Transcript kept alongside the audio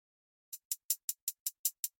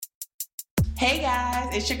Hey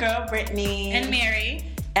guys, it's your girl Brittany. And Mary.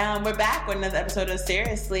 We're back with another episode of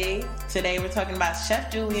Seriously. Today we're talking about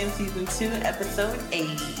Chef Julian Season 2, Episode 8.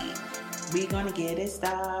 We're gonna get it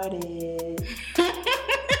started.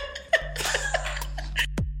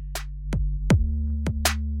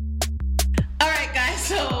 Alright guys,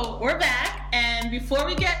 so we're back. And before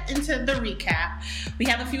we get into the recap, we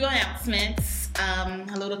have a few announcements. A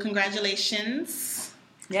little congratulations.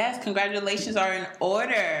 Yes, congratulations are in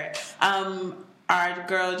order. Our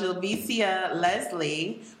girl Jalvicia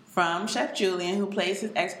Leslie from Chef Julian, who plays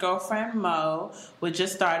his ex-girlfriend Mo, was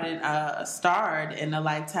just starred in a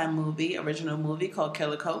Lifetime original movie called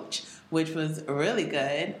Killer Coach, which was really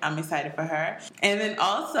good. I'm excited for her. And then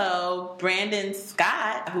also Brandon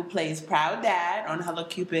Scott, who plays Proud Dad on Hello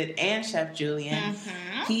Cupid and Chef Julian. Mm-hmm.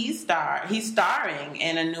 He's starring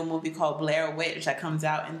in a new movie called Blair Witch that comes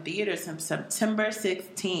out in theaters September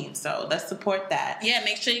 16th. So let's support that. Yeah,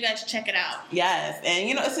 make sure you guys check it out. Yes, and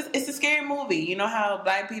you know it's a scary movie. You know how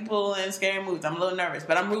black people in scary movies. I'm a little nervous,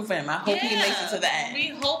 but I'm rooting for him. I hope he makes it to the end. We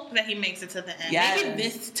hope that he makes it to the end. Yes. Maybe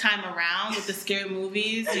this time around with the scary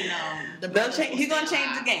movies, you know, he's gonna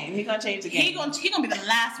change the game. He's gonna change the game. He's gonna be the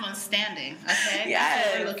last one standing. Okay. Yes.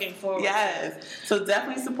 That's what we're looking forward. Yes. So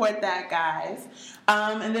definitely support that, guys.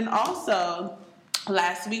 And then also,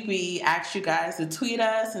 last week we asked you guys to tweet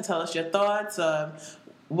us and tell us your thoughts of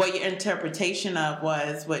what your interpretation of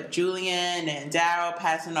was with Julian and Daryl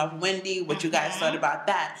passing off Wendy, what you guys thought about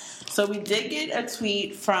that. So we did get a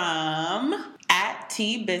tweet from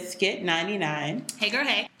 @TBiscuit99. Hey girl,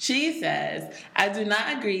 hey. She says, I do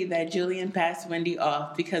not agree that Julian passed Wendy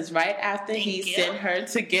off because right after he sent her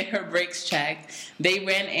to get her brakes checked, they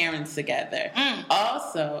ran errands together.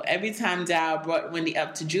 Also, every time Daryl brought Wendy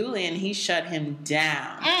up to Julian, he shut him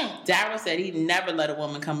down. Daryl said he'd never let a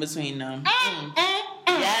woman come between them.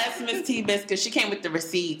 Yes, Miss T Biscuit. She came with the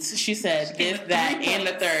receipts. She said this, that, and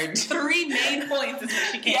the third. 3 main points is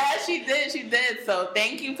what she came. Yeah, she did. So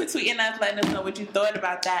thank you for tweeting us, letting us know what you thought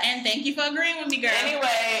about that. And thank you for agreeing with me, girl.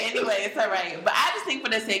 Anyway, it's all right. But I just think for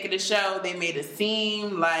the sake of the show, they made it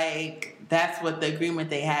seem like that's what the agreement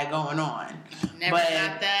they had going on. Never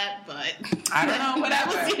got that, but I don't know.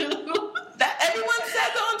 Whatever. Everyone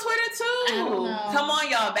says it on Twitter too. I don't know. Come on,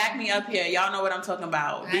 y'all, back me up here. Y'all know what I'm talking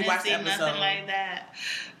about. I didn't see nothing like that.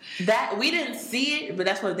 That we didn't see it, but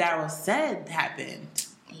that's what Daryl said happened.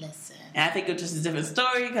 Listen, and I think it's just a different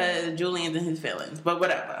story because Julian's in his feelings. But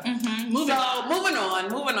whatever. Moving on.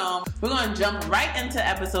 We're gonna jump right into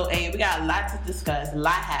episode 8. We got a lot to discuss. A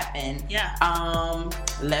lot happened. Yeah.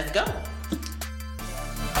 Let's go.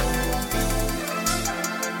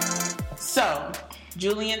 So,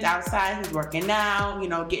 Julian's outside. He's working out. You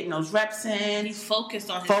know, getting those reps in. He's focused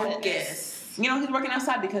on his fitness. You know, he's working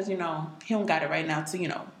outside because, you know, he don't got it right now to, you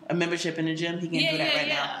know, a membership in the gym. He can't do that right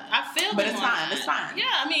now. I feel but it's fine. Yeah,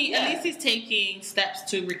 I mean, at least he's taking steps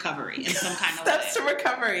to recovery in some kind of way. Steps to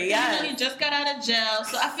recovery, yeah. You know, he just got out of jail,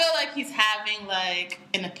 so I feel like he's having, like,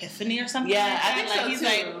 an epiphany or something like that. I think so, he's too.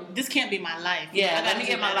 like, this can't be my life. Yeah, let me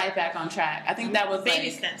get my life back on track. I think that was, baby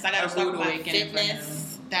steps. I got to start with my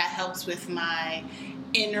fitness. That helps with my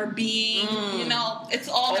inner being. You know, it's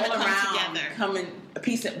all going to come together. A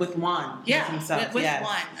piece with one. Yeah, with himself. With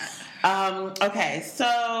one. Okay,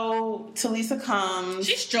 so Talisa comes.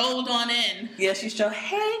 She strolled on in. Yeah, she strolled.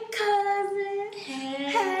 Hey, cousin.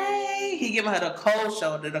 Hey. He giving her the coldest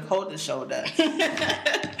shoulder.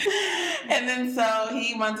 And then so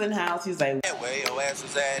he runs in the house. He's like, where your ass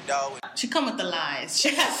is at, dog? She come with the lies.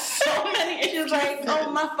 She has so many issues. She's like, oh,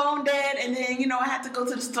 my phone dead, and then, you know, I had to go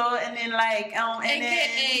to the store, and then, like, and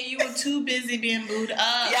AKA, you were too busy being booed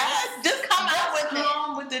up. Yes, just come out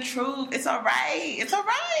with the truth. It's all right.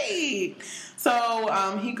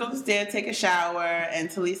 So, he goes upstairs, take a shower, and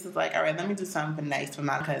Talisa's like, all right, let me do something nice for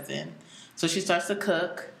my cousin. So she starts to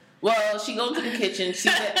cook. Well, she goes to the kitchen. She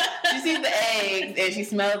sees the eggs and she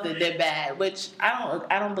smells it. They're bad, which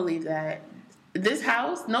I don't believe that. This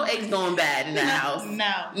house, no eggs going bad in the house.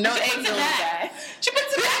 No eggs going bad. She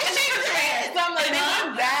puts it back and she puts it. So I'm like, they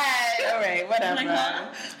went bad. All right, whatever.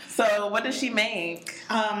 Like, so what does she make?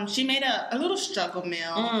 She made a little struggle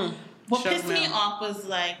meal. What pissed me off was,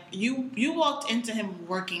 like, you walked into him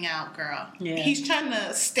working out, girl. Yeah. He's trying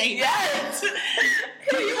to stay. Yes.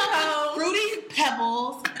 You have Fruity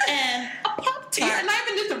Pebbles and a Pop-Tart. Yeah, not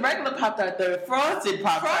even just a regular Pop-Tart, the frosted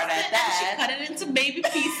Pop-Tart at that. She cut it into baby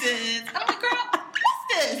pieces. I'm like, girl, what's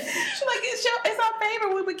this? She's like, it's our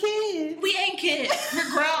favorite. We were kids. We ain't kids. We're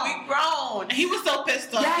grown. We grown. And he was so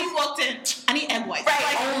pissed off. Yes. He walked in, I need egg whites.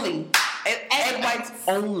 Right, only. Egg whites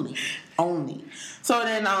only. So So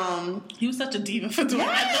then, he was such a diva for doing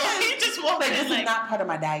that. Though. He just walked like, in this like, is not part of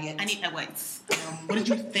my diet. I need egg whites. What did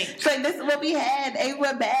you think? It's like, this is what we had. Eggs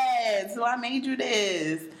were bad, so I made you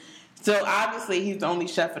this. So obviously, he's the only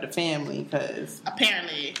chef of the family, because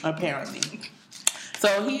Apparently.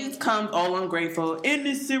 So he comes all ungrateful. And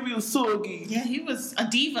this cereal soggy. Yeah, he was a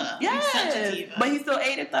diva. Yes, He was such a diva. but he still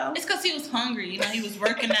ate it though. It's because he was hungry. You know, he was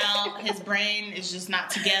working out. His brain is just not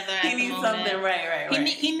together at He the needs moment. something, right.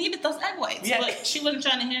 He needed those egg whites, but she wasn't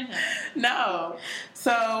trying to hear him. No.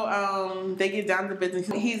 So they get down to business.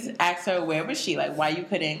 He's asked her, where was she? Like, why you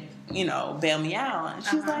couldn't, bail me out? And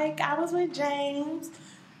she's like, I was with James.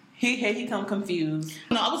 Here he come confused.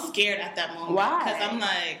 No, I was scared at that moment. Why? Because I'm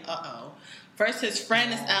like, uh-oh. First, his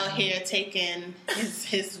friend is out here taking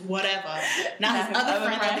his whatever. Now his other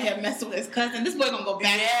friend out here messing with his cousin. This boy gonna go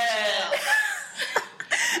back to jail.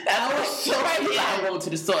 That was so right. I'm going to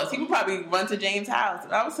the source. He would probably run to James' house.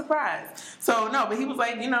 I was surprised. So no, but he was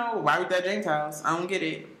like, why was that James' house? I don't get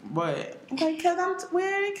it. But like, because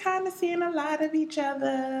we're kind of seeing a lot of each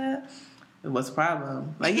other. What's the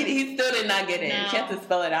problem? Like he still did not get it. No. She had to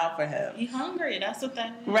spell it out for him. He's hungry. That's what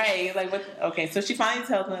that is. Right. Like what? Okay. So she finally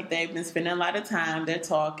tells him that they've been spending a lot of time. They're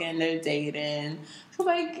talking. They're dating. She's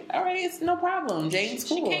like, all right, it's no problem. James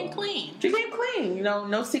cool. She came clean.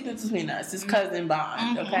 No secrets between us. It's cousin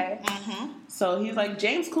bond. Okay. Mm-hmm. So he's like,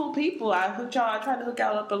 James cool people. I tried to hook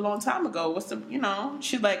y'all up a long time ago. What's the?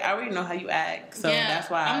 She's like, I already know how you act. So that's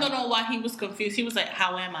why. I don't know why he was confused. He was like,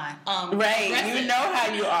 how am I? Right. Aggressive. You know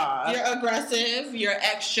how you are. You're aggressive. You're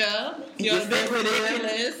extra. You're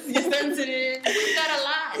ridiculous. You're sensitive. You got a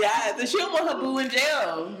lot. Yeah. So she don't want her boo in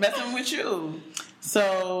jail messing with you.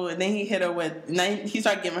 So then he hit her with. Now he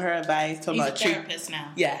started giving her advice. He's a therapist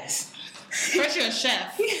now. Yes. First you're a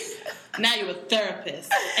chef. Now you're a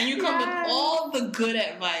therapist. And you come with all the good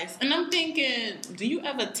advice. And I'm thinking, do you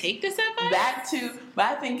ever take this advice? That too. But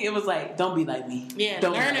I think it was like, don't be like me. Yeah,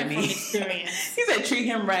 don't learn be it like from me. experience. He said, treat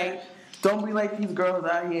him right. Don't be like these girls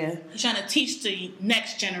out here. He's trying to teach the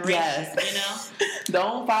next generation, yes.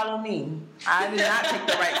 Don't follow me. I did not take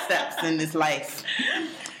the right steps in this life.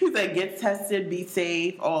 He's like, get tested, be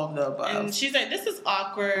safe, all of the above. And she's like, this is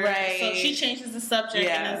awkward. Right. So she changes the subject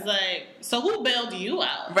and is like, so who bailed you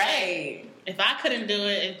out? Right. If I couldn't do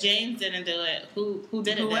it, if James didn't do it, who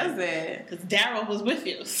did it? Who was it? Because Daryl was with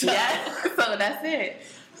you. So. Yeah. So that's it.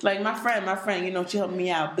 Like my friend, she helped me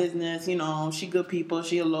out business, she good people,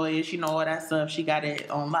 she a lawyer, she know all that stuff, she got it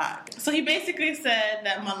on lock. So he basically said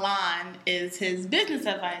that Milan is his business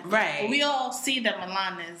advisor. Right. But we all see that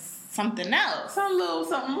Milan is something else.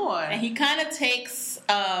 Something more. And he kind of takes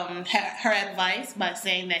her advice by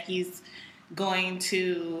saying that he's going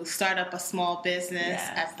to start up a small business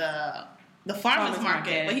at the farmer's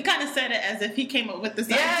market. But he kind of said it as if he came up with this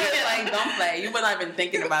idea. Like, don't play. You were not even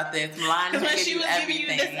thinking about this. Because when she was giving you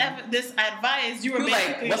this advice, you were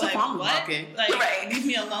basically what's like, a farmer's what? market? Like, leave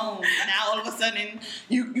me alone. Now all of a sudden,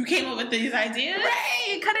 you came up with these ideas?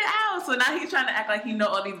 Right, cut it out. So now he's trying to act like he know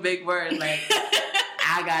all these big words. Like,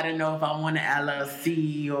 I got to know if I want an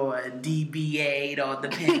LLC or a DBA. It all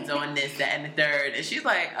depends on this, that, and the third. And she's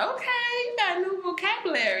like, okay, you got a new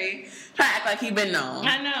vocabulary. Trying to act like he been known.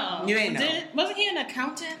 I know. You ain't know. Wasn't he an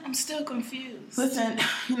accountant? I'm still confused. Listen,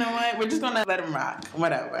 you know what? We're just going to let him rock.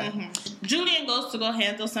 Whatever. Mm-hmm. Julian goes to go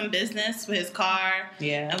handle some business with his car.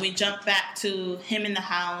 Yeah. And we jump back to him in the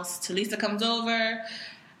house. Talisa comes over,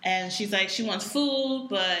 and she's like, she wants food,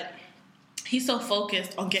 but he's so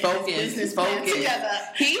focused on getting his business plan together.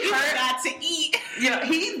 He forgot to eat.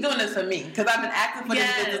 He's doing this for me because I've been asking for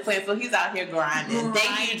this business plan, so he's out here grinding.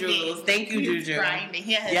 Thank you, Jules. Thank you, Juju. Grinding.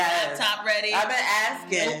 He had his laptop ready. I've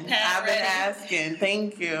been asking.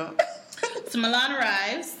 Thank you. So Milan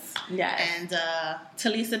arrives. Yes. And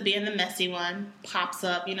Talisa, being the messy one, pops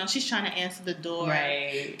up. She's trying to answer the door.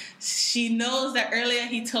 Right. She knows that earlier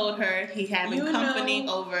he told her he having company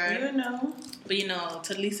over. But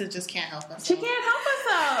Talisa just can't help herself. She can't help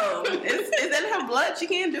herself. It's in her blood. She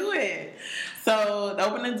can't do it. So they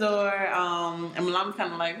open the door, and Milan's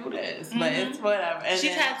kind of like, who this? But it's whatever. And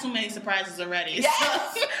she's had too many surprises already.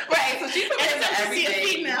 Yes. Right. So she prepares for everything. She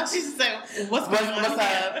see a female. She's like, what's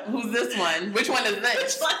up? Who's this one? Which one is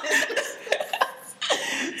this?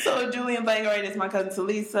 So Julian's like, all right, this is my cousin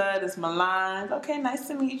Talisa. This is Milan. Okay, nice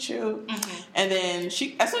to meet you. Mm-hmm. And then as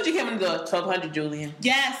soon as she came in the door, 1,200, Julian.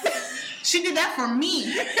 Yes. She did that for me.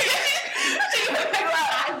 She was like,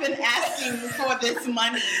 I've been asking for this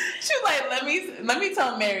money. She was like, let me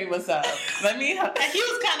tell Mary what's up. And he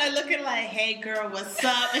was kind of looking like, hey, girl, what's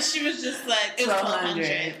up? And she was just like, it was 1,200.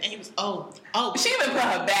 And he was, oh. She even put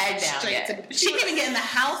her bag down She didn't even get in the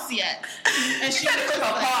house yet. And she took her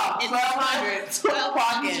car. 1,200.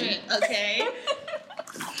 1,200, okay?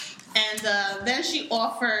 And then she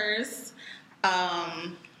offers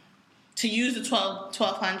to use the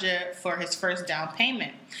 $1,200 for his first down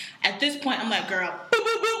payment. At this point, I'm like, girl, boop,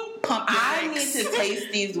 boop, boop, pump your brakes. Need to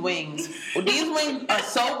taste these wings. These wings are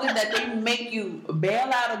so good that they make you bail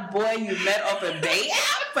out a boy you met off a Bay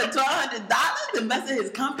app for $1,200 to mess with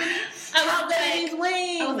his company. I was like, these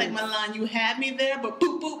wings. I was like, Milan, you had me there, but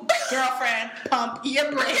boop, boop, girlfriend, pump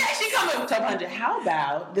your brakes. Yeah, she coming with $1,200. How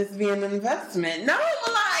about this being an investment? No,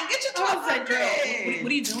 Milan, get your $1,200. Girl,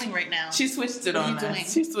 what are you doing right now? She switched it on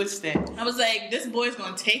us. She switched it. I was like, this boy's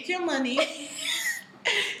going to take your money.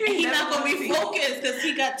 And he's not going to be focused because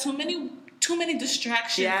he got too many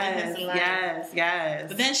distractions in his life. Yes.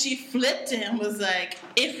 But then she flipped it and was like,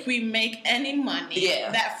 if we make any money,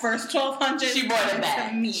 that first $1,200 she brought it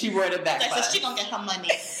back. She brought it back. Like, so she going to get her money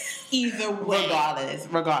either way. Regardless.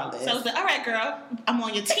 So I was like, all right, girl, I'm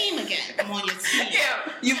on your team again. I'm on your team.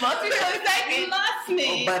 Yeah, you must be feeling second. You lost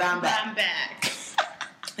me. But I'm back.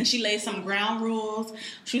 And she laid some ground rules.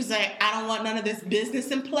 She was like, I don't want none of this business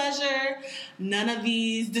and pleasure, none of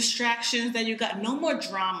these distractions that you got. No more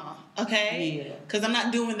drama, okay? Yeah. Because I'm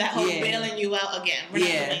not doing that whole bailing you out again. We're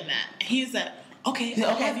not doing that. And he's like, okay,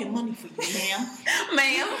 I'll have your money for you, ma'am.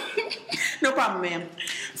 Ma'am. No problem, ma'am.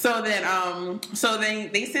 So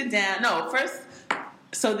then they sit down. No, first...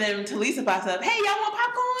 So then Talisa pops up, hey, y'all want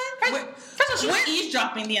popcorn? First of all, she was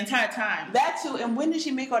eavesdropping the entire time. That too, and when did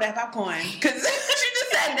she make all that popcorn? Because she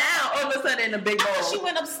just sat down all of a sudden in a big bowl. She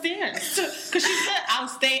went upstairs. Because she said, I'll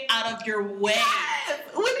stay out of your way. Yes.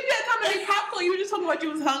 When did you come to make popcorn? You were just talking about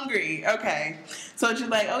you was hungry. Okay. So she's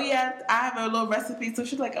like, oh yeah, I have a little recipe. So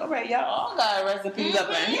she's like, all right, y'all all got recipes up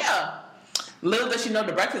in here. Little does she know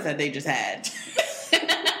the breakfast that they just had.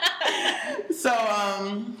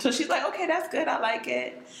 So she's like, okay, that's good. I like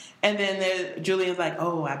it. And then Julian's like,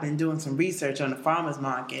 oh, I've been doing some research on the farmer's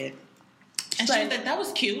market. And she was like, that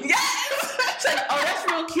was cute. Yes! She's like, oh, that's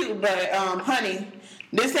real cute, but honey,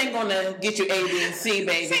 this ain't gonna get you A, B, and C,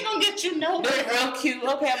 baby. This ain't gonna get you nowhere. This is real cute.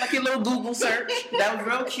 Okay, I'm like your little Google search. That was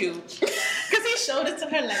real cute. Because he showed it to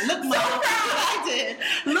her like, look, Mom, what I did.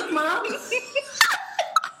 Look, Mom.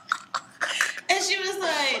 And she was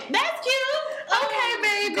like, that's cute. Okay,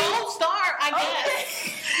 baby. Gold star, I guess.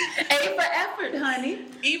 A for effort, honey.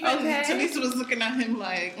 Even Talisa was looking at him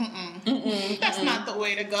like, that's not the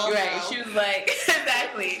way to go. Right. Bro. She was like,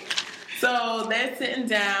 exactly. So they're sitting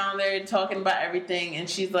down, they're talking about everything, and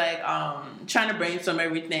she's like, trying to brainstorm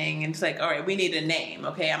everything. And it's like, all right, we need a name.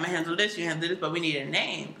 Okay, I'm gonna handle this, you handle this, but we need a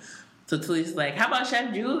name. So Talisa's like, how about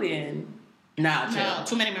Chef Julian? No,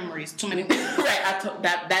 too many memories. Right.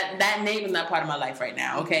 That name is not part of my life right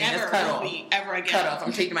now. Okay, never that's cut will off. Be ever again. Cut off.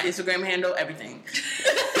 I'm changing my Instagram handle, everything.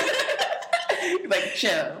 Like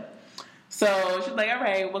chill. So she's like, all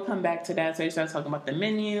right, we'll come back to that. So she starts talking about the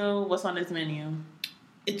menu. What's on this menu?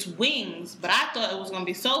 It's wings, but I thought it was going to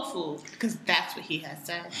be soul food because that's what he had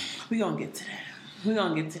said. We're going to get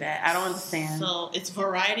to that. I don't understand. So it's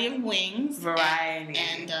variety of wings. Variety.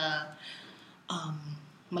 And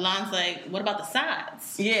Milan's like, what about the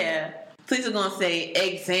sides? Yeah. Please are going to say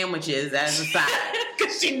egg sandwiches as a side.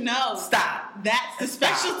 Because she knows. Stop. That's the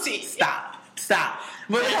specialty. Stop.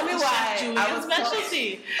 But tell me why.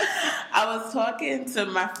 I was talking to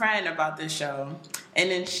my friend about this show, and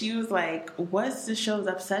then she was like, what's the show's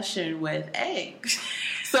obsession with eggs?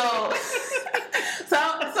 So tell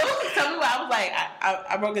me why. I was like,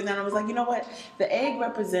 I broke it down. I was like, you know what? The egg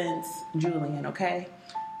represents Julian, okay?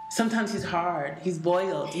 Sometimes he's hard. He's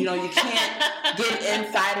boiled. You know, you can't get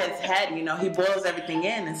inside his head. You know, he boils everything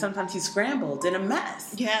in, and sometimes he's scrambled in a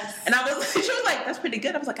mess. Yes. And she was like, that's pretty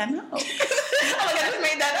good. I was like, I know. I'm like, I just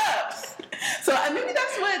made that up. So maybe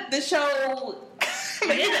that's what the show,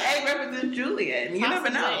 maybe the egg represents Julian. You never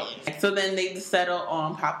know. So then they settle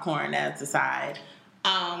on popcorn as the side.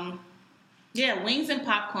 Yeah, wings and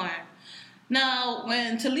popcorn. Now,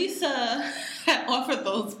 when Talisa had offered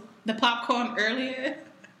the popcorn earlier,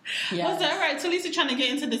 I was like, all right, Talisa trying to get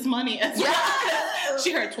into this money as well.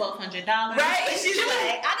 She heard $1,200. Right. She's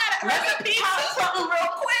like, I got a recipe. Something real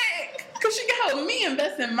quick. Because she can help me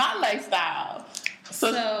invest in my lifestyle.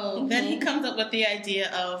 So then he comes up with the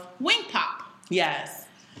idea of wing pop. Yes.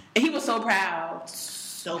 And he was so proud.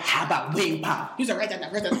 How about wing pop? He was like, write that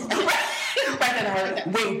down. Write that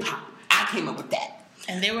wing pop. I came up with that.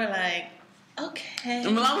 And they were like, okay.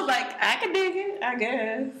 And Milan was like, I can dig it. I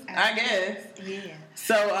guess. Yeah.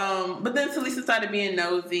 So, but then Talisa started being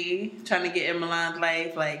nosy, trying to get in Milan's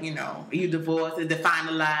life. Like, you know, are you divorced? Is it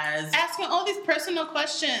finalized? Asking all these personal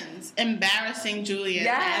questions. Embarrassing Julian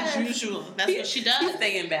as usual. That's what she does. She's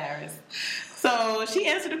staying embarrassed. So she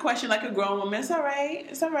answered the question like a grown woman. It's all right.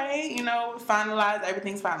 It's all right. You know, finalized.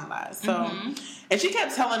 Everything's finalized. So, and she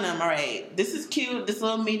kept telling them, all right, this is cute. This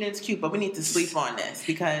little meeting's cute, but we need to sleep on this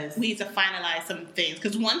because we need to finalize some things.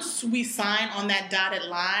 Because once we sign on that dotted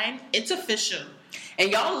line, it's official.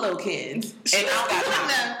 And y'all little kids. And I don't got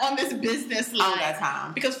time. On this business line. I don't got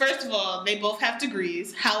time. Because first of all, they both have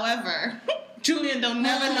degrees. However, Julian don't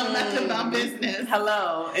never know nothing about business.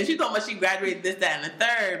 Hello. And she told me she graduated this, that, and the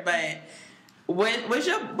third, but what does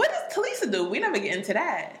Talisa do? We never get into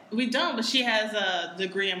that. We don't, but she has a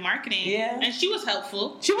degree in marketing. Yeah. And she was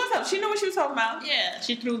helpful. She was helpful. She knew what she was talking about. Yeah.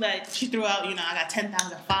 She threw out, I got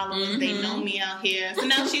 10,000 followers. They know me out here. So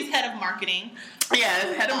now she's head of marketing. Yeah,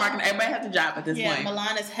 head of marketing. Everybody has a job at this point. Yeah,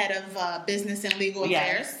 Milan is head of business and legal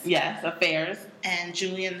affairs. Yes, affairs. And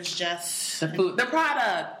Julian is just... the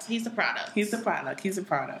product. He's the product. He's the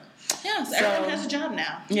product. Yeah, so everyone has a job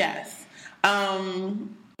now. Yes.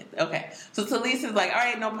 Okay, so Talisa's like, all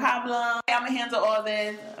right, no problem. I'm going to handle all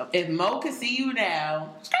this. If Mo can see you now...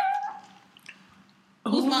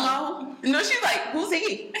 Who's Mo? No, she's like, who's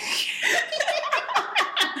he?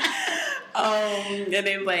 And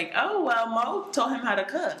they were like, oh, well, Mo taught him how to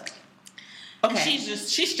cook. Okay. And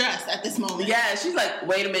she's stressed at this moment. Yeah, she's like,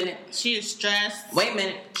 wait a minute. She is stressed. Wait a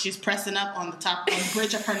minute. She's pressing up on the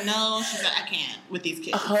bridge of her nose. She's like, I can't with these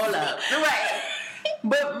kids. Hold up. Right.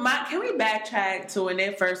 But can we backtrack to when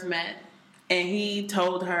they first met and he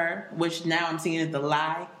told her, which now I'm seeing is the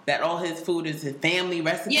lie, that all his food is his family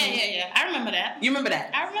recipe? Yeah. I remember that. You remember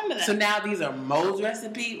that? I remember that. So now these are Mo's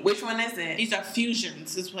recipe? Which one is it? These are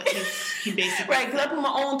fusions, is what he basically right, because I put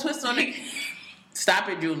my own twist on it. Stop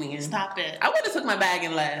it, Julian. Stop it. I would have took my bag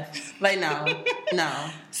and left. Like, no. No.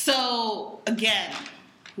 So, again,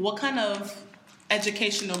 what kind of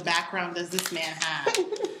educational background does this man have?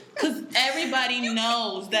 Because everybody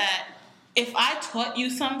knows that if I taught you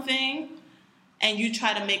something and you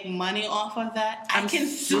try to make money off of that, I can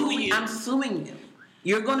sue you. I'm suing you.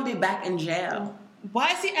 You're going to be back in jail.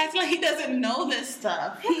 Why is he acting like he doesn't know this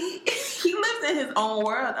stuff? He lives in his own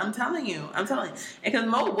world. I'm telling you. Because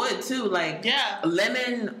Mo would too. Like,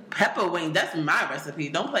 lemon pepper wing. That's my recipe.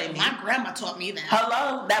 Don't play me. My grandma taught me that.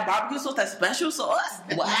 Hello, that barbecue sauce, that special sauce.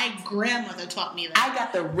 What? My grandmother taught me that. I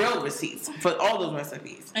got the real receipts for all those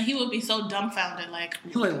recipes. And he would be so dumbfounded, like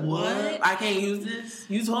what? I can't use this.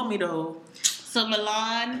 You told me though. So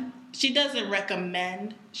Milan, she doesn't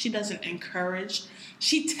recommend. She doesn't encourage.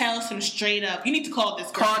 She tells him straight up, you need to call this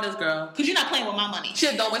girl. Call this girl. Because you're not playing with my money.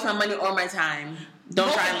 Shit, don't waste my money or my time.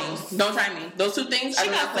 Don't try me. Don't try me. Those two things I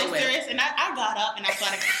got play so with. serious, and I got up and I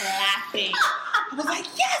started clapping. I was like,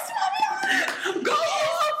 yes, Milan! Go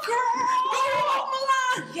up, girl! Go up,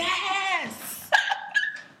 Milan! Yes!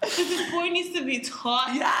 This boy needs to be taught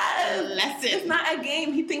a lesson. It's not a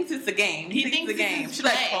game. He thinks it's a game. He thinks it's a game. She's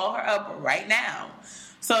like, call her up right now.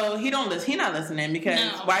 So he not listening because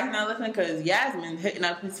why he's not listening? Because Yasmin's hitting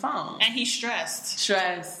up his phone. And he's stressed.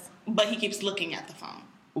 But he keeps looking at the phone.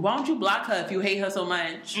 Why don't you block her if you hate her so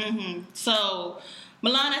much? Mm-hmm. So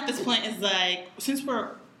Milan at this point is like, since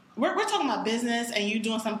we're talking about business and you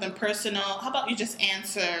doing something personal, how about you just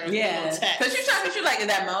answer a little text? Because she's like, is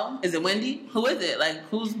that Mo? Is it Wendy? Who is it? Like,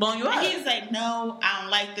 who's blowing you up? And he's like, no, I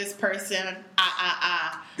don't like this person.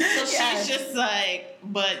 So she's just like,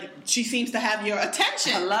 but she seems to have your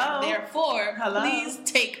attention. Hello. Therefore, please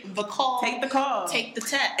take the call. Take the call. Take the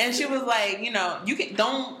text. And she was like, you can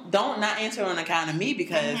don't not answer on account of me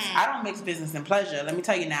because I don't mix business and pleasure. Let me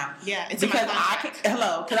tell you now. Yeah, it's because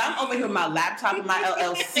because I'm over here with my laptop and my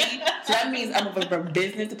LLC. So that means I'm over from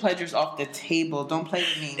business to pleasures off the table. Don't play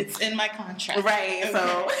with me. It's in my contract. Right.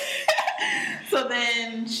 Okay. So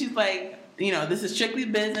then she's like, this is strictly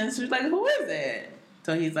business. She's like, who is it?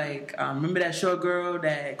 So he's like, remember that short girl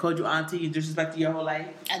that called you auntie, you disrespected your whole life?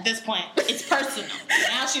 At this point, it's personal.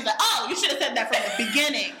 Now she's like, oh, you should have said that from the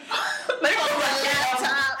beginning. Let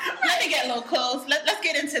me get a little close. Let's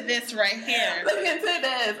get into this right here. Let's get into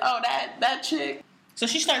this. Oh, that chick. So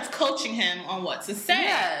she starts coaching him on what to say.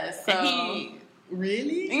 Yes. So. And he,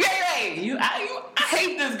 really? Yeah, right. I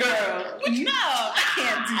hate this girl. No, I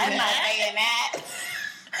can't do that. I'm not saying that.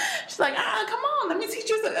 She's like, come on, let me teach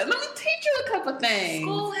you a couple things.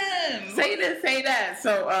 School him. Say this, say that.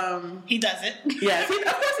 So he does it. Yes, of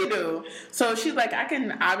course he do. So she's like, I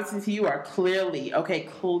can obviously see you are clearly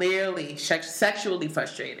sexually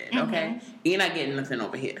frustrated. Okay, you're not getting nothing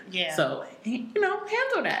over here. Yeah. So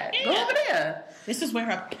handle that. Yeah. Go over there. This is where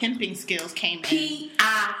her pimping skills came in. PIMP.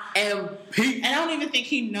 And I don't even think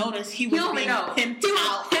he noticed he was being pimped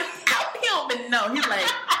out. He don't even know. He's like,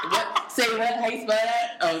 what? Say what? How you spell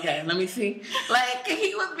that? Okay, let me see. Like,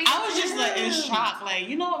 he was being... I was just like in shock. Like,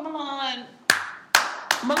 you know what, Milan?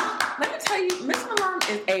 let me tell you, Miss Milan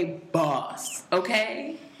is a boss,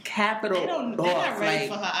 okay? Capital boss. They're not ready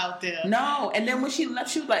like, for her out there. No, and then when she left,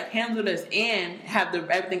 she was like, handle this and have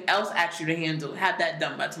everything else actually to handle. Have that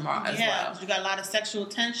done by tomorrow as well. You got a lot of sexual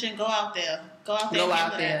tension. Go out there. Go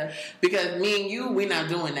out there. Because me and you, we're not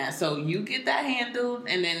doing that. So you get that handled,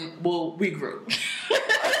 and then we'll regroup.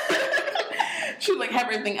 She was like,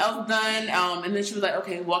 have everything else done, and then she was like,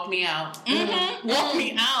 okay, walk me out. Mm-hmm. Walk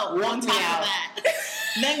me out. Walk me out. That.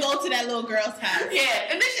 Then go to that little girl's house. Yeah,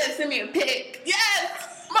 and then she had sent me a pic.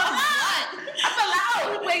 Yes. What? I fell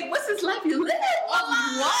out. Wait, what's this life you live?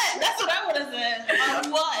 What? That's what I would have said.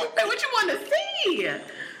 What? What you want to see?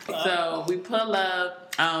 So we pull up.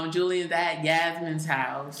 Julian's at Yasmin's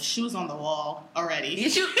house. She was on the wall already.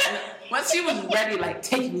 Yeah, once she was ready, like,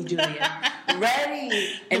 take me, Julia.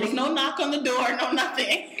 Ready. And there was no knock on the door, no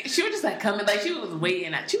nothing. She was just like coming, like she was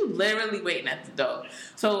literally waiting at the door.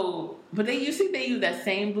 So, but they use that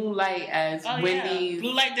same blue light as Wendy's. Yeah.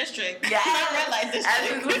 Blue light district. Yeah. Not red light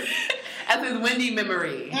district. As his Wendy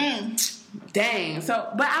memory. Mm. Dang. So,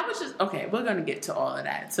 but I was just okay. We're gonna get to all of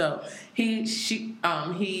that. So they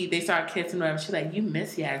started kissing whatever. She's like, "You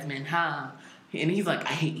miss Yasmin, huh?" And he's like,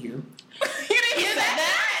 "I hate you." You didn't hear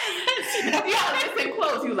that? Yeah, they said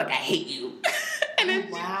close. He was like, "I hate you." And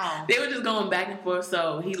then they were just going back and forth.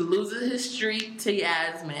 So he loses his streak to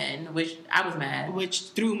Yasmin, which I was mad. Which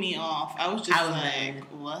threw me off. I was like, mad.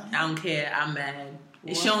 What? I don't care. I'm mad.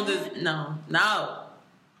 What? Shown this. No. What?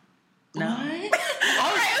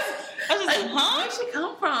 I was like, huh? Where'd she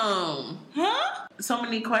come from? Huh? So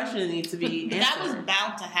many questions need to be answered. That was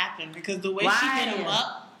bound to happen because the way she hit him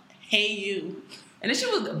up, hey you. And then she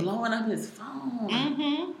was blowing up his phone.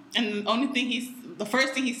 Mm-hmm. And the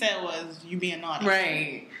first thing he said was, you being naughty.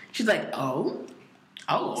 Right. She's like, oh.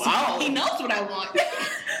 He knows what I want.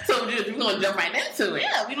 So we're going to jump right into it.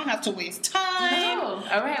 Yeah, we don't have to waste time. No.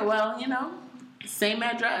 All right, well, same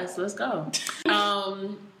address. Let's go.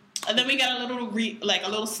 And then we got a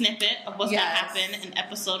little snippet of what's going to happen in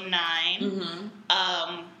episode 9.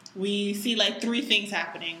 Mm-hmm. We see like 3 things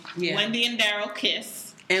happening. Yeah. Wendy and Daryl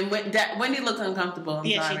kiss. And Wendy looked uncomfortable.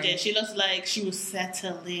 She did. She looks like she was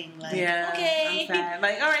settling. Like, yeah, okay. I'm sad.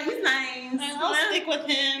 Like, all right, he's nice. I'll stick with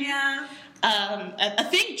him. Yeah. I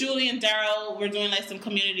think Julie and Daryl were doing like some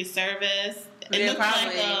community service. It looked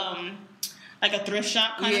like a thrift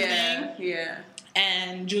shop kind of thing. Yeah.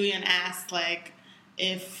 And Julian asked like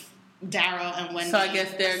if Daryl and Wendy. So I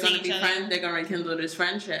guess they're going to be friends. They're going to rekindle this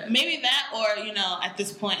friendship. Maybe that, or at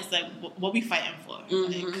this point, it's like, what we fighting for?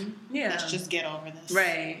 Mm-hmm. Like, let's just get over this,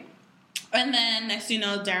 right? And then next,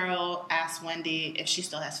 Daryl asks Wendy if she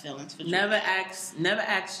still has feelings for Julia. Never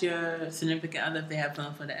ask your significant other if they have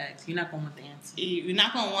feelings for the ex. You're not going to want the answer. You're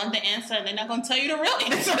not going to want the answer, and they're not going to tell you the real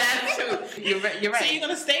answer. That's true. You're right. So you're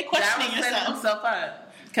going to stay questioning yourself. Himself up.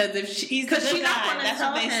 Because if she's not going to that's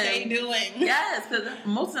tell what they him, stay doing. Yes, because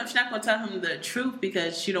most of the time she's not going to tell him the truth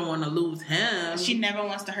because she don't want to lose him. She never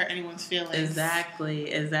wants to hurt anyone's feelings. Exactly.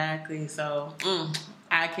 So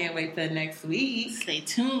I can't wait for next week. Stay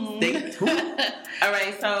tuned. All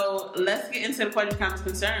right, so let's get into the questions, comments,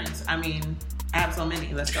 concerns. I mean, I have so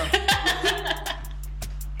many. Let's go.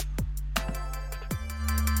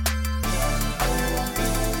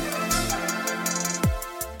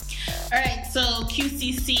 So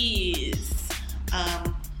QCCs,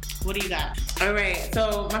 what do you got? All right,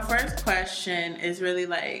 so my first question is really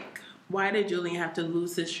like, why did Julian have to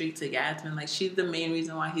lose his streak to Yasmin? Like, she's the main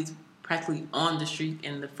reason why he's practically on the streak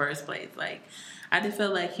in the first place. Like, I just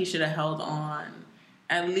feel like he should have held on.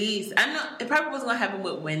 At least, I know it probably wasn't going to happen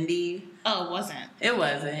with Wendy. Oh, it wasn't? It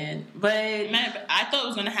wasn't, but I thought it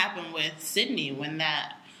was going to happen with Sydney when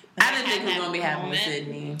that... I didn't think it was going to be happening with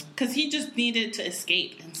Sydney. Because he just needed to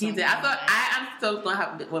escape. He did. I'm still going to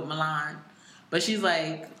happen with Milan. But she's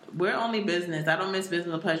like, we're only business. I don't miss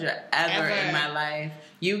business or pleasure ever in my life.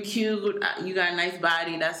 You cute. You got a nice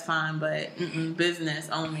body. That's fine. But business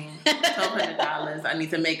only. $1,200 I need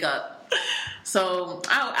to make up. So,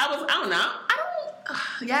 I don't know.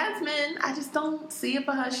 Yasmin, I just don't see it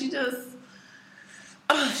for her. She's just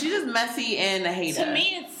messy and a hater. To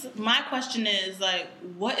me, my question is like,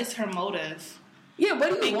 what is her motive? Yeah,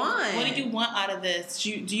 what do you want? What do you want out of this?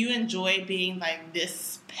 Do you enjoy being like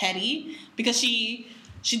this petty? Because she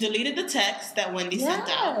deleted the text that Wendy sent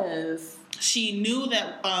out. She knew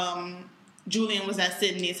that Julian was at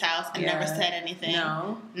Sydney's house and never said anything.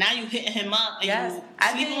 No. Now you hitting him up and you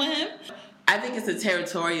sleeping with him. I think it's a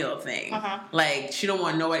territorial thing. Like, she don't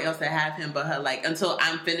want nobody else to have him but her, like, until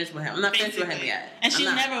I'm finished with him. I'm not finished with him yet. And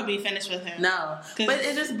she'll never be finished with him. No. But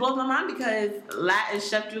it just blows my mind because Latin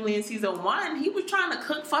Chef Julian season 1, he was trying to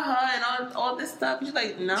cook for her and all this stuff. She's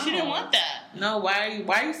like, no. She didn't want that. No, why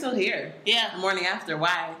are you still here? Yeah. The morning after,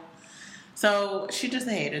 why? So, she just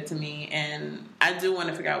a hater to me, and I do want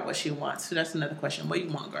to figure out what she wants. So, that's another question. What do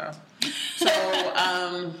you want, girl?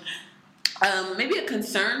 So, maybe a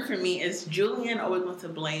concern for me is Julian always wants to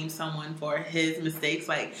blame someone for his mistakes.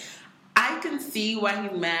 Like, I can see why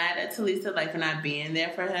he's mad at Talisa, like, for not being there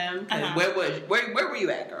for him. Where were you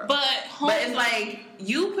at, girl? But it's like,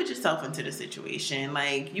 you put yourself into the situation.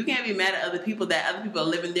 Like, you can't be mad at other people that other people are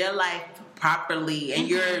living their life properly, and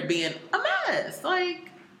you're being a mess. Like,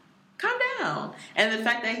 calm down. And the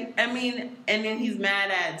fact that and then he's mad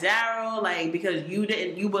at Daryl, like, because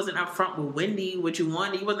you wasn't upfront with Wendy what you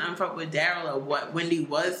wanted. You wasn't upfront with Daryl or what Wendy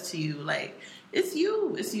was to you. Like, it's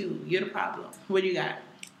you. You're the problem. What do you got?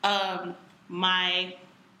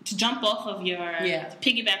 To jump off of to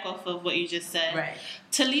piggyback off of what you just said. Right.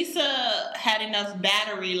 Talisa had enough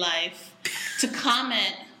battery life to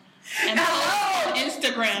comment and post on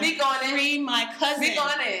Instagram. Speak on it. Free my cousin. Speak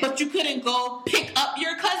on it. But you couldn't go pick up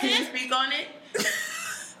your cousin? Can you speak on it?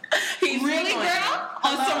 Really, girl?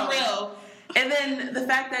 On some real. And then the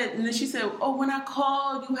fact that and then she said, "Oh, when I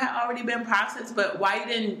called, you had already been processed. But why you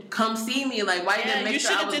didn't come see me? Like, why you didn't make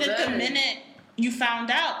sure I was good?" You should have did it the minute you found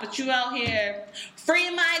out. But you out here, free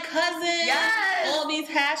my cousin. Yes. All these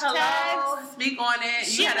hashtags. Hello. Speak on it.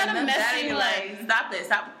 She had enough battery life. Stop it.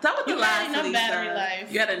 Stop with the lies. You had enough battery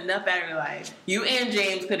life. You had enough battery life. You and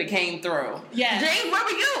James could have came through. Yeah. James, where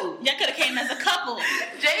were you? Y'all could have came as a couple.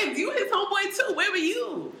 James, you his homeboy too. Where were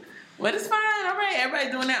you? Well, it's fine. All right. Everybody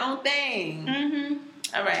doing their own thing.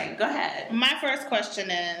 Mm-hmm. All right. Go ahead. My first question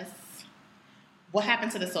is, what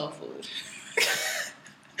happened to the soul food?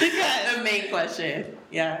 Because the main question.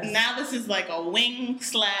 Yes. Now this is like a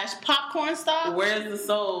wing/popcorn stop. Where's the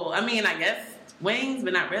soul? I mean, I guess wings,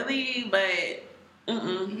 but not really. But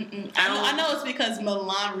I know it's because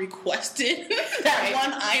Milan requested that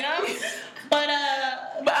one item.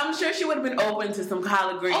 But I'm sure she would have been open to some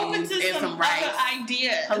collard greens and some rice. Other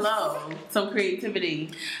ideas. Hello, some creativity.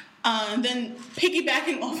 Then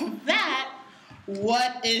piggybacking off of that,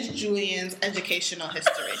 what is Julian's educational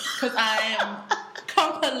history? Because I am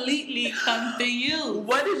completely confused.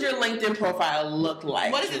 What does your LinkedIn profile look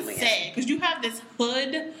like? What does it say? Because you have this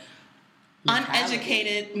hood,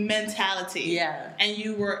 uneducated mentality. Yeah. And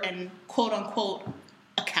you were an quote-unquote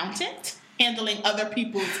accountant, handling other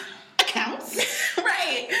people's accounts.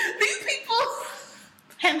 Right. These people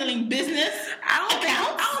handling business. I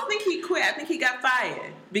don't think he quit. I think he got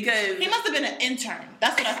fired because he must have been an intern.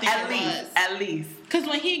 That's what I think At least. Because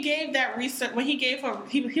when he gave that research, when he gave her,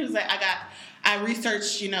 he was like, I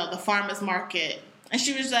researched, the farmer's market. And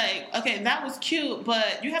she was like, okay, that was cute,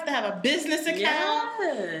 but you have to have a business account.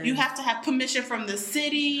 Yes. You have to have permission from the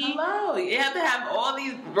city. Hello. You have to have all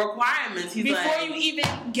these requirements. Before you even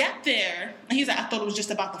get there. And he's like, I thought it was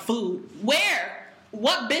just about the food. Where?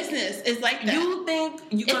 What business is like that? You think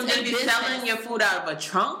you're going to be selling your food out of a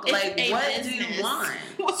trunk? It's like, what business. do you want?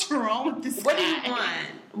 What's wrong with this What guy? do you want?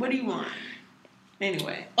 What do you want?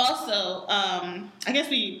 Anyway. Also, I guess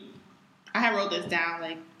I had wrote this down,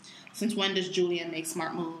 like, since when does Julian make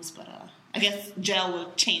smart moves? But I guess jail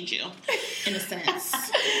will change you, in a sense.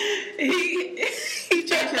 he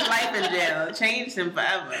changed his life in jail. It changed him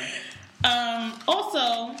forever.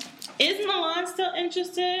 Also, is Milan still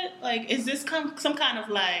interested? Like, is this some kind of,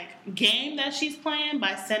 like, game that she's playing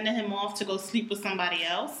by sending him off to go sleep with somebody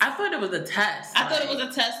else? I thought it was a test. I thought it was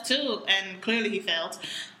a test, too, and clearly he failed.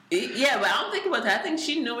 Yeah, but I don't think it was that. I think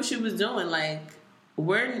she knew what she was doing. Like,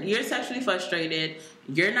 you're sexually frustrated.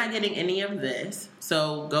 You're not getting any of this.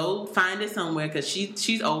 So go find it somewhere because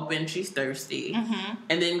she's open. She's thirsty. Mm-hmm.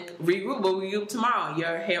 And then regroup. We'll regroup tomorrow.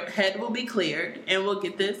 Your head will be cleared and we'll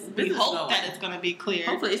get this business We hope going. that it's going to be cleared.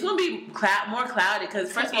 Hopefully. It's going to be more cloudy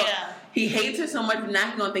because first of all, he hates her so much. Now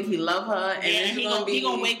he's going to think he love her. And yeah, he's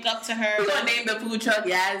going to wake up to her. He's going to name the food truck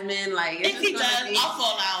Yasmin. Like, if he does, I'll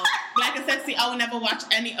fall out. Black and Sexy, I will never watch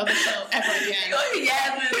any other show ever again. He's going to be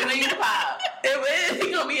Yasmin Wing Pop. It is.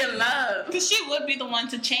 He's going to be in love. Because she would be the one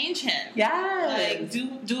to change him. Yes. Like,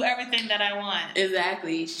 do everything that I want.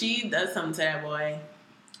 Exactly. She does something to that boy.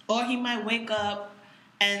 Or he might wake up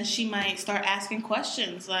and she might start asking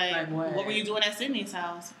questions. Like what were you doing at Sydney's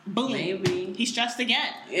house? Boom. Maybe. He's stressed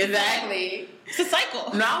again. Exactly. It's a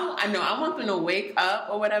cycle. No, I know. I want them to wake up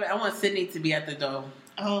or whatever. I want Sydney to be at the door.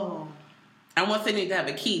 Oh. I want Sydney to have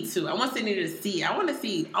a key too. I want Sydney to see. I want to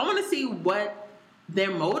see what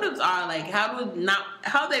their motives are. Like, how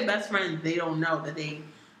are they best friends? They don't know that they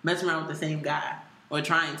mess around with the same guy or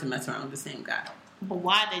trying to mess around with the same guy. But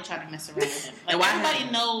why are they trying to mess around with him? Like,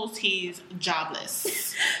 everybody knows he's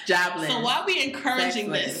jobless. Jobless. So why are we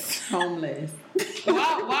encouraging this? Homeless.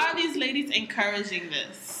 why are these ladies encouraging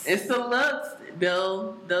this? It's the looks.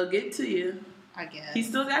 They'll get to you. I guess. He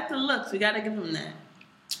still got the looks. We got to give him that.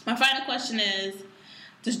 My final question is,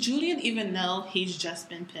 does Julian even know he's just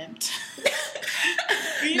been pimped?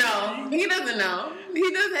 No, he doesn't know.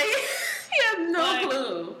 He has no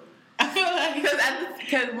clue. I feel like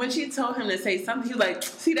because when she told him to say something, he was like,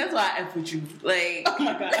 "See, that's why I F with you." Like, oh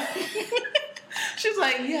my god. She's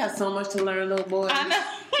like, "You have so much to learn, little boy." I know.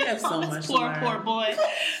 You have so much to learn. Poor boy.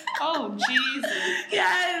 Oh Jesus.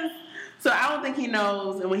 Yes. So I don't think he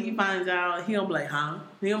knows, and when he finds out, he gonna be like, "Huh?"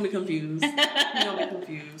 He gonna be confused.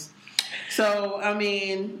 So I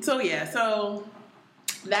mean, so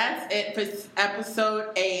that's it for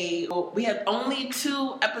episode 8. We have only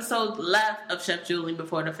 2 episodes left of Chef Julian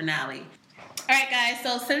before the finale. Alright guys,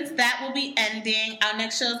 so since that will be ending, our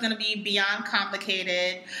next show is going to be Beyond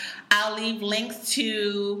Complicated. I'll leave links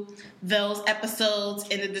to those episodes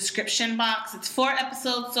in the description box. It's 4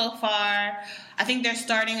 episodes so far. I think they're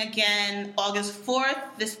starting again August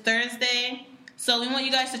 4th, this Thursday. So we want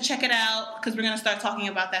you guys to check it out because we're going to start talking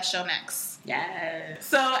about that show next. Yes.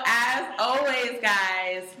 So as always,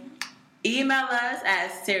 guys, email us at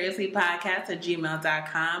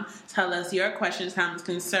seriouslypodcast@gmail.com. Tell us your questions, comments,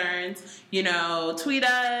 concerns. Tweet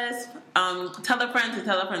us. Tell a friend to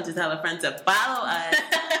tell a friend to tell a friend to follow us.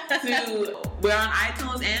 We're on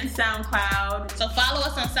iTunes and SoundCloud. So follow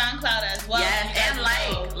us on SoundCloud as well. Yes, and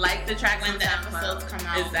like the track when the episodes come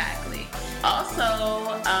out. Exactly.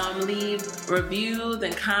 Also, leave reviews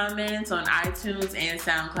and comments on iTunes and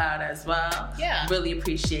SoundCloud as well. Yeah. Really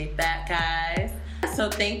appreciate that, guys. So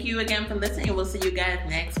thank you again for listening. We'll see you guys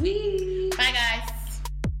next week. Bye, guys.